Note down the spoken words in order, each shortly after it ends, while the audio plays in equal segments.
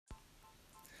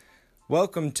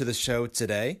Welcome to the show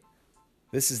today.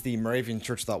 This is the Moravian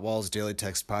Church Without Walls Daily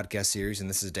Text podcast series, and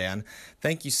this is Dan.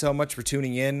 Thank you so much for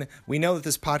tuning in. We know that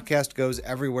this podcast goes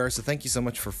everywhere, so thank you so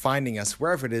much for finding us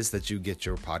wherever it is that you get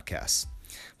your podcasts.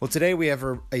 Well, today we have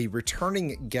a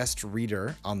returning guest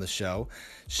reader on the show.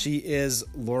 She is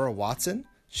Laura Watson.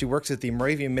 She works at the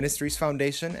Moravian Ministries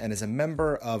Foundation and is a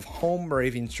member of Home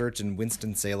Moravian Church in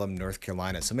Winston-Salem, North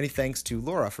Carolina. So many thanks to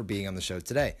Laura for being on the show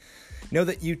today. Know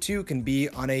that you too can be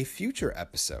on a future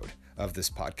episode of this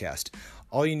podcast.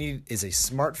 All you need is a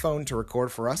smartphone to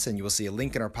record for us, and you will see a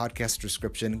link in our podcast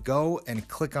description. Go and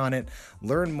click on it.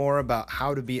 Learn more about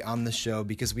how to be on the show,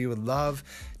 because we would love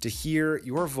to hear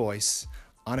your voice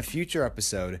on a future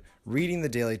episode, reading the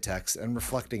daily text and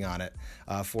reflecting on it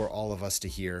for all of us to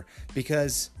hear,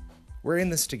 because we're in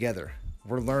this together.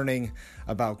 We're learning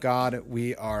about God.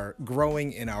 We are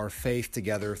growing in our faith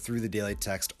together through the daily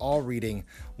text, all reading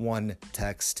one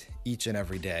text each and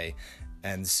every day.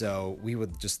 And so we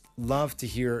would just love to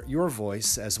hear your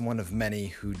voice as one of many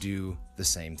who do the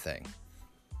same thing.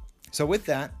 So with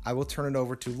that, I will turn it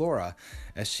over to Laura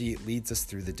as she leads us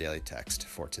through the daily text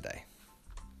for today.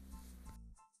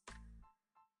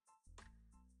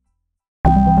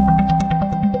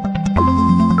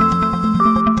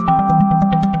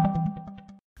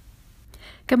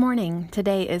 Good morning.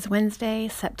 Today is Wednesday,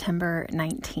 September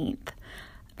 19th.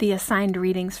 The assigned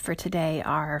readings for today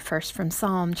are first from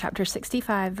Psalm chapter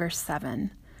 65, verse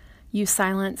 7. You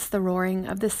silence the roaring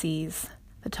of the seas,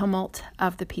 the tumult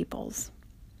of the peoples.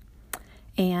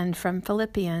 And from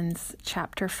Philippians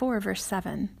chapter 4, verse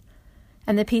 7.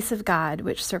 And the peace of God,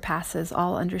 which surpasses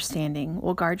all understanding,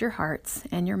 will guard your hearts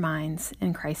and your minds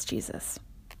in Christ Jesus.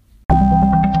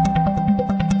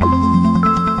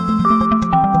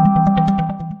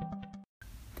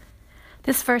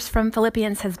 This verse from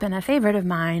Philippians has been a favorite of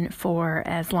mine for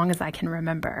as long as I can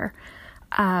remember.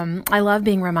 I love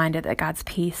being reminded that God's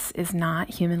peace is not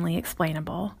humanly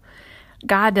explainable.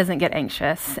 God doesn't get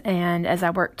anxious, and as I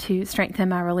work to strengthen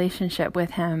my relationship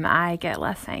with Him, I get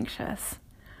less anxious.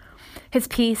 His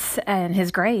peace and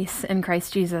His grace in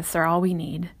Christ Jesus are all we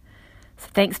need. So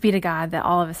thanks be to God that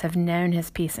all of us have known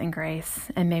His peace and grace,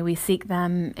 and may we seek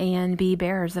them and be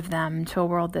bearers of them to a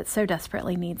world that so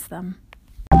desperately needs them.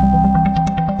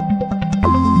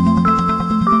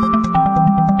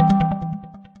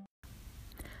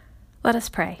 Let us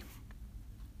pray.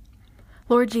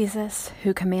 Lord Jesus,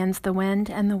 who commands the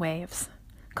wind and the waves,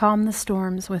 calm the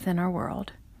storms within our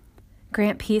world.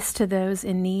 Grant peace to those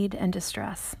in need and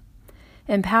distress.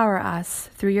 Empower us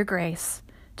through your grace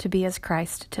to be as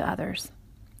Christ to others.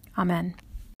 Amen.